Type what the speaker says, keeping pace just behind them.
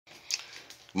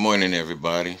Good morning,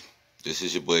 everybody. This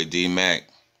is your boy D Mac.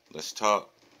 Let's talk.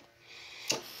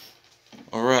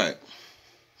 All right.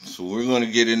 So we're going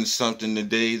to get into something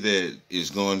today that is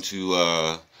going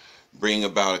to bring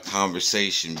about a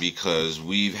conversation because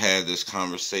we've had this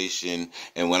conversation,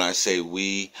 and when I say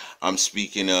we, I'm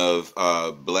speaking of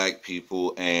black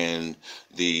people and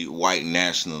the white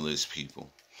nationalist people.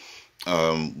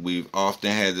 We've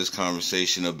often had this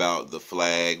conversation about the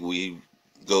flag. We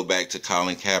go back to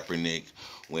Colin Kaepernick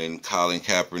when Colin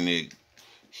Kaepernick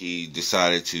he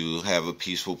decided to have a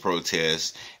peaceful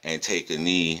protest and take a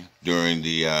knee during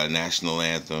the national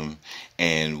anthem,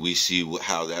 and we see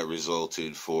how that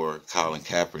resulted for Colin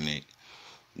Kaepernick.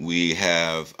 We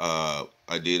have I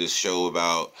did a show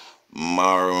about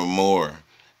Mara Moore,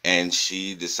 and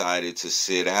she decided to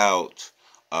sit out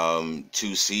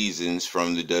 2 seasons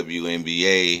from the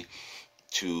WNBA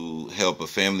to help a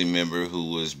family member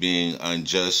who was being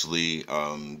unjustly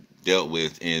dealt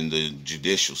with in the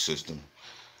judicial system.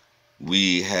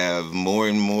 We have more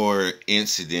and more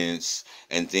incidents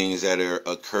and things that are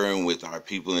occurring with our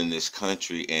people in this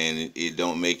country, and it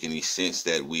don't make any sense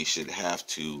that we should have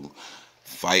to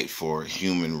fight for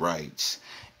human rights.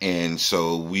 And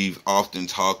so we've often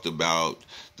talked about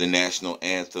the national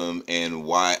anthem and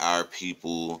why our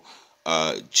people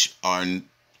are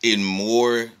in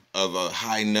more of a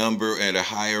high number at a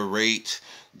higher rate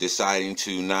deciding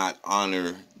to not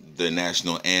honor the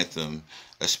national anthem,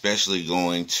 especially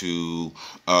going to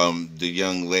the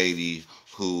young lady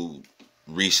who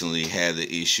recently had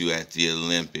the issue at the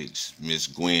Olympics, Miss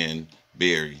Gwen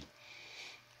Berry.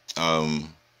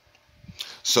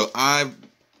 So I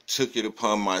took it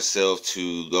upon myself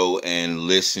to go and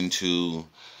listen to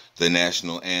the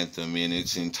national anthem in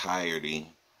its entirety,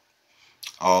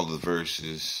 all the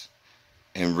verses,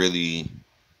 and really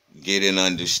get an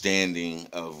understanding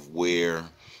of where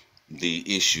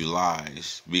the issue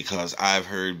lies, because I've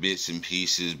heard bits and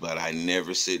pieces, but I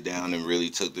never sit down and really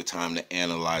took the time to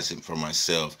analyze it for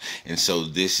myself. And so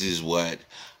this is what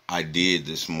I did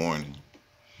this morning.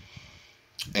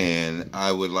 And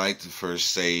I would like to first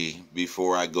say,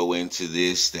 before I go into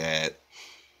this, that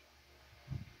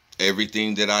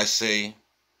everything that I say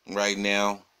right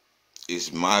now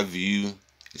is my view,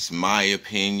 it's my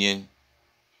opinion,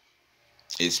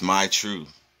 it's my truth.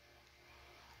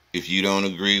 If you don't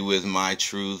agree with my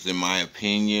truth and my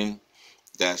opinion,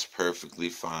 that's perfectly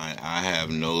fine. I have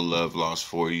no love lost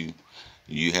for you.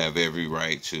 You have every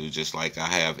right to, just like I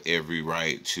have every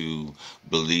right to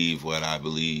believe what I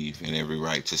believe and every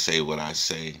right to say what I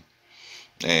say.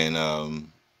 And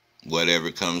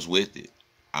whatever comes with it,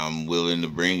 I'm willing to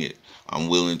bring it. I'm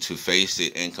willing to face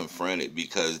it and confront it,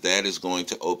 because that is going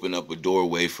to open up a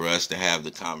doorway for us to have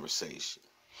the conversation.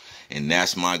 And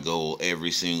that's my goal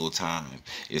every single time,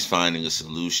 is finding a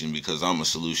solution, because I'm a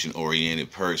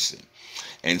solution-oriented person.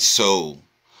 And so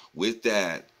with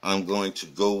that, I'm going to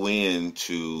go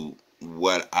into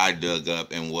what I dug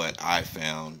up and what I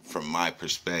found from my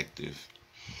perspective.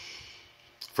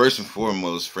 First and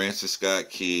foremost, Francis Scott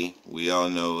Key, we all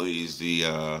know he's the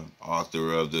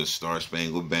author of the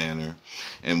Star-Spangled Banner.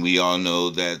 And we all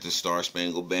know that the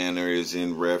Star-Spangled Banner is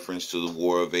in reference to the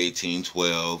War of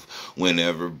 1812,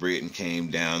 whenever Britain came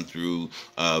down through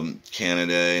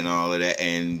Canada and all of that.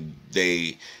 And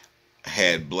they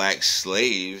had black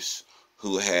slaves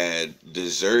who had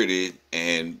deserted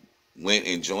and went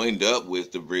and joined up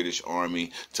with the British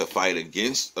Army to fight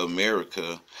against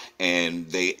America, and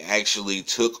they actually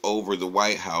took over the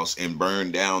White House and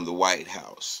burned down the White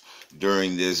House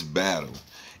during this battle.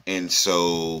 And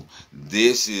so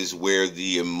this is where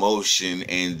the emotion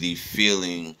and the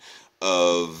feeling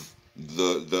of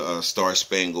the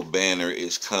Star-Spangled Banner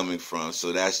is coming from.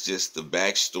 So that's just the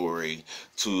backstory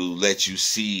to let you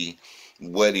see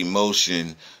what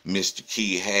emotion Mr.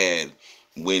 Key had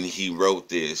when he wrote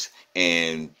this.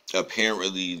 And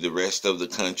apparently the rest of the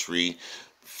country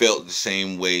felt the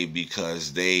same way,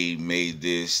 because they made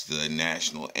this the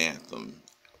national anthem.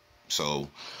 So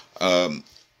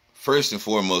first and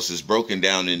foremost, it's broken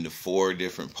down into 4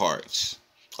 different parts.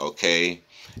 Okay?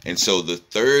 And so the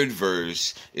third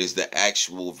verse is the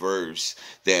actual verse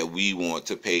that we want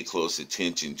to pay close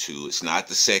attention to. It's not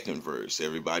the second verse.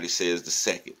 Everybody says the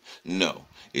second. No,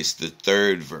 it's the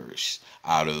third verse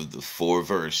out of the 4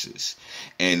 verses.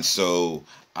 And so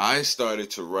I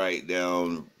started to write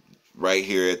down right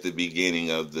here at the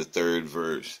beginning of the 3rd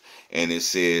verse. And it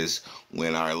says,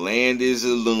 "When our land is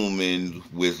illumined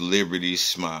with liberty's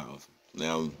smile."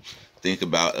 Now, think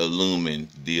about illumined,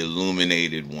 the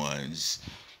illuminated ones.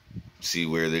 See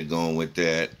where they're going with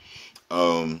that.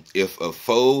 "If a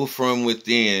foe from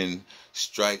within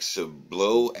strikes a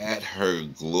blow at her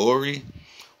glory,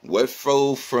 What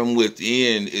foe from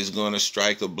within is going to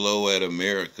strike a blow at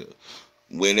America?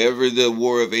 Whenever the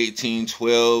War of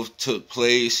 1812 took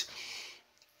place,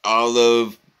 all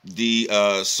of the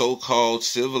so-called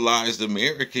civilized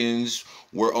Americans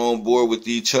were on board with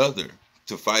each other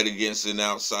to fight against an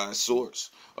outside source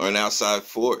or an outside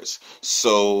force.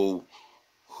 So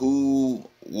who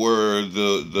were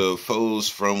the foes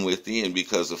from within?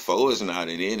 Because a foe is not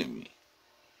an enemy.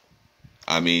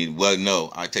 I mean, well,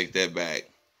 no, I take that back.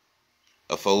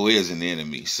 A foe is an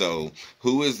enemy. So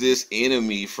who is this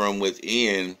enemy from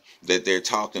within that they're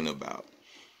talking about?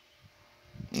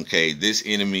 Okay, this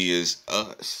enemy is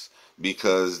us.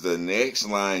 Because the next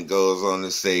line goes on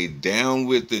to say, down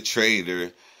with the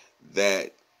traitor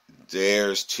that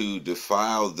dares to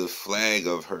defile the flag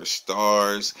of her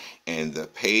stars and the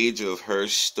page of her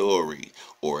story,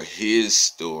 or his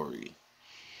story.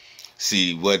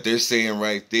 See, what they're saying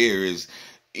right there is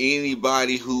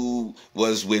anybody who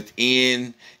was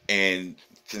within and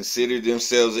considered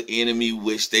themselves an enemy,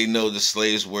 which they know the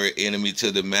slaves were an enemy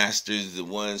to the masters, the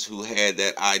ones who had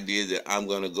that idea that I'm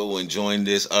going to go and join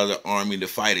this other army to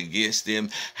fight against them.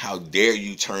 How dare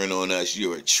you turn on us?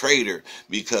 You're a traitor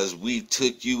because we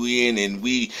took you in and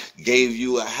we gave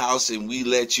you a house and we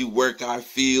let you work our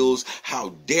fields. How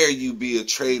dare you be a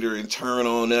traitor and turn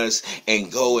on us and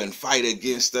go and fight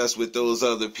against us with those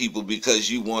other people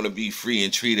because you want to be free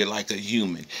and treated like a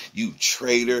human. You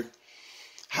traitor.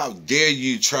 How dare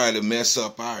you try to mess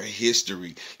up our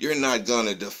history? You're not going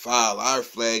to defile our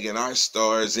flag and our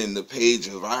stars in the page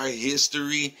of our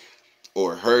history,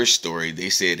 or her story. They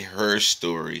said her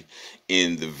story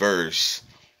in the verse,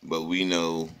 but we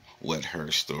know what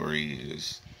her story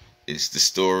is. It's the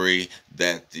story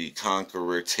that the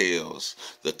conqueror tells.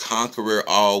 The conqueror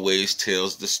always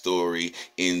tells the story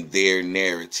in their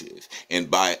narrative.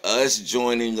 And by us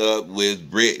joining up with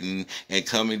Britain and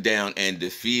coming down and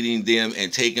defeating them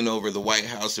and taking over the White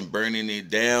House and burning it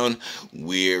down,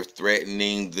 we're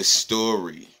threatening the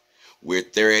story. We're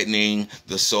threatening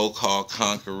the so-called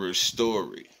conqueror's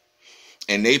story.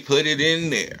 And they put it in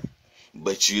there.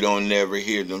 But you don't never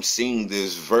hear them sing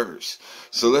this verse.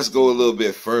 So let's go a little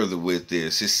bit further with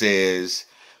this. It says,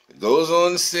 it goes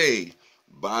on to say,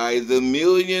 by the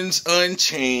millions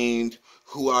unchained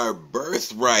who our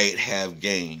birthright have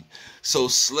gained. So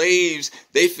slaves,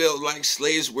 they felt like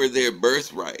slaves were their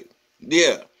birthright.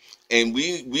 Yeah. And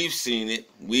we've seen it.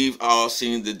 We've all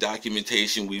seen the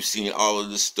documentation. We've seen all of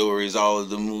the stories, all of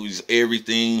the movies,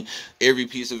 everything, every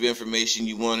piece of information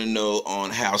you want to know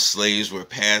on how slaves were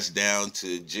passed down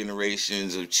to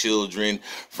generations of children.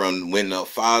 From when the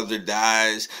father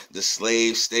dies, the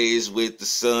slave stays with the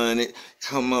son.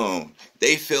 Come on.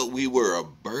 They felt we were a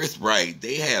birthright.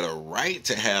 They had a right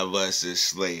to have us as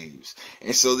slaves.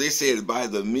 And so they said, by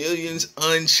the millions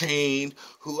unchained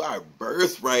who our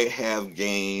birthright have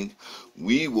gained,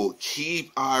 we will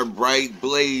keep our bright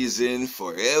blazing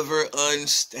forever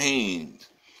unstained.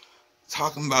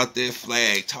 Talking about their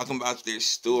flag, talking about their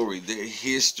story, their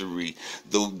history,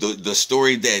 the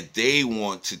story that they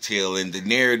want to tell and the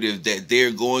narrative that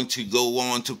they're going to go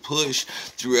on to push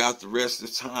throughout the rest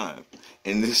of time.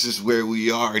 And this is where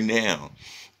we are now.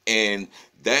 And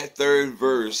that third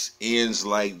verse ends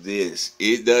like this.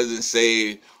 It doesn't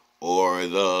say, or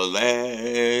the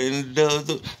land of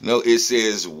the... No, it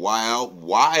says, while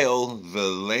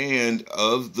the land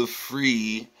of the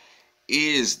free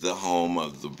is the home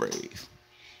of the brave.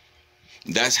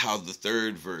 That's how the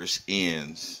third verse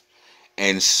ends.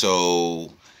 And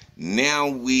so now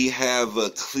we have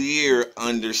a clear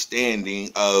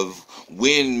understanding of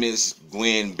when Miss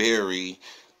Gwen Berry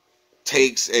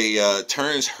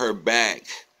turns her back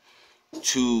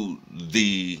to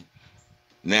the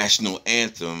National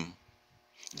Anthem.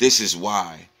 This is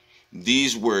why.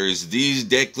 These words, these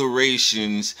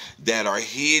declarations that are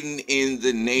hidden in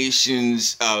the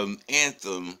nation's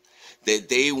anthem that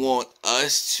they want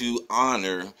us to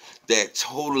honor, that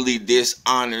totally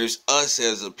dishonors us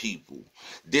as a people,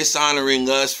 dishonoring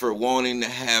us for wanting to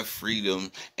have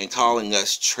freedom and calling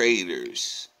us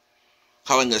traitors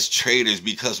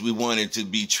because we wanted to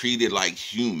be treated like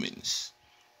humans.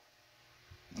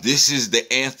 This is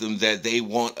the anthem that they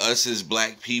want us as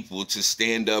black people to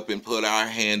stand up and put our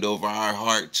hand over our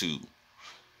heart to.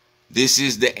 This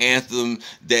is the anthem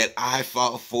that I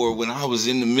fought for when I was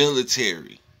in the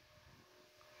military.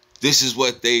 This is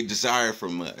what they desire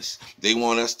from us. They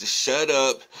want us to shut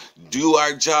up, do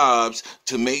our jobs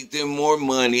to make them more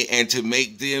money and to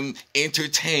make them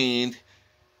entertained.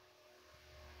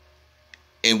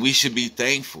 And we should be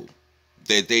thankful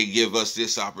that they give us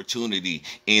this opportunity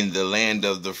in the land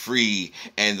of the free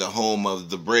and the home of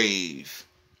the brave.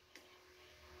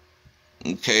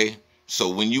 Okay? So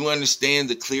when you understand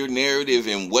the clear narrative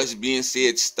and what's being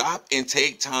said, stop and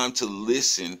take time to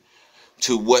listen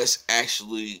to what's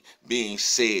actually being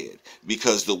said,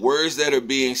 because the words that are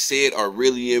being said are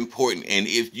really important. And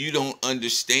if you don't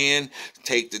understand,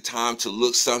 take the time to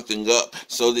look something up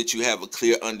so that you have a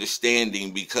clear understanding,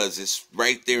 because it's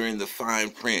right there in the fine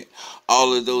print.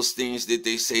 All of those things that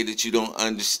they say that you don't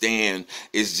understand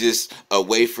is just a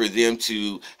way for them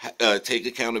to take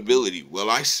accountability. Well,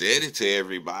 I said it to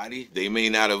everybody. They may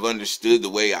not have understood the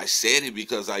way I said it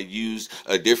because I used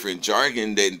a different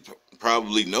jargon that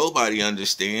probably nobody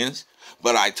understands,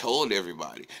 but I told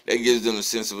everybody. That gives them a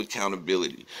sense of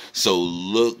accountability. So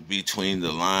look between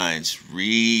the lines,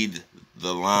 read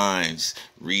the lines,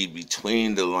 read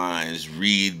between the lines,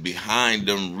 read behind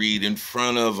them, read in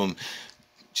front of them.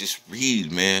 Just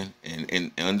read, man,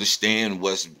 and understand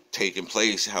what's taking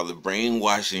place, how the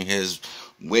brainwashing has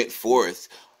went forth.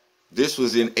 This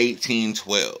was in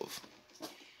 1812.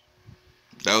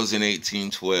 That was in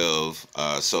 1812.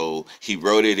 So he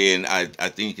wrote it in, I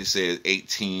think it says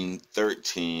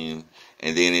 1813.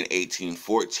 And then in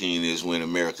 1814 is when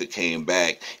America came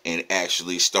back and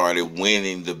actually started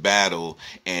winning the battle.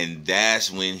 And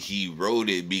that's when he wrote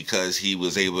it, because he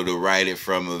was able to write it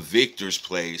from a victor's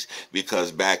place.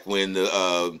 Because back when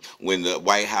the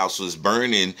White House was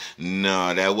burning,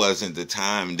 no, that wasn't the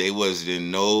time. They was in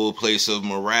no place of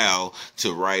morale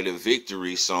to write a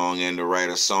victory song and to write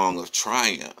a song of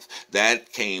triumph.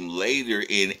 That came later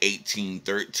in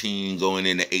 1813, going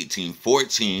into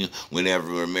 1814,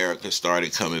 whenever America started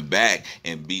coming back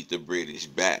and beat the British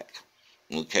back.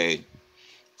 Okay,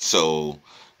 so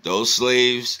those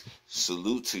slaves,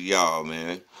 salute to y'all,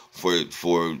 man,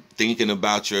 for thinking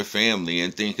about your family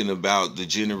and thinking about the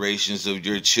generations of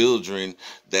your children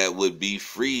that would be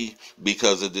free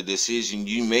because of the decision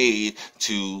you made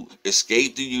to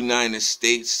escape the United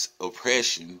States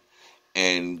oppression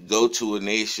and go to a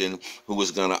nation who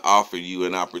was going to offer you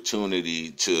an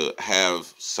opportunity to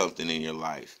have something in your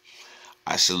life.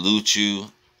 I salute you.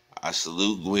 I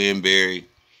salute Gwen Berry.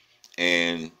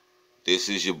 And this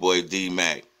is your boy D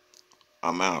Mac.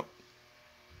 I'm out.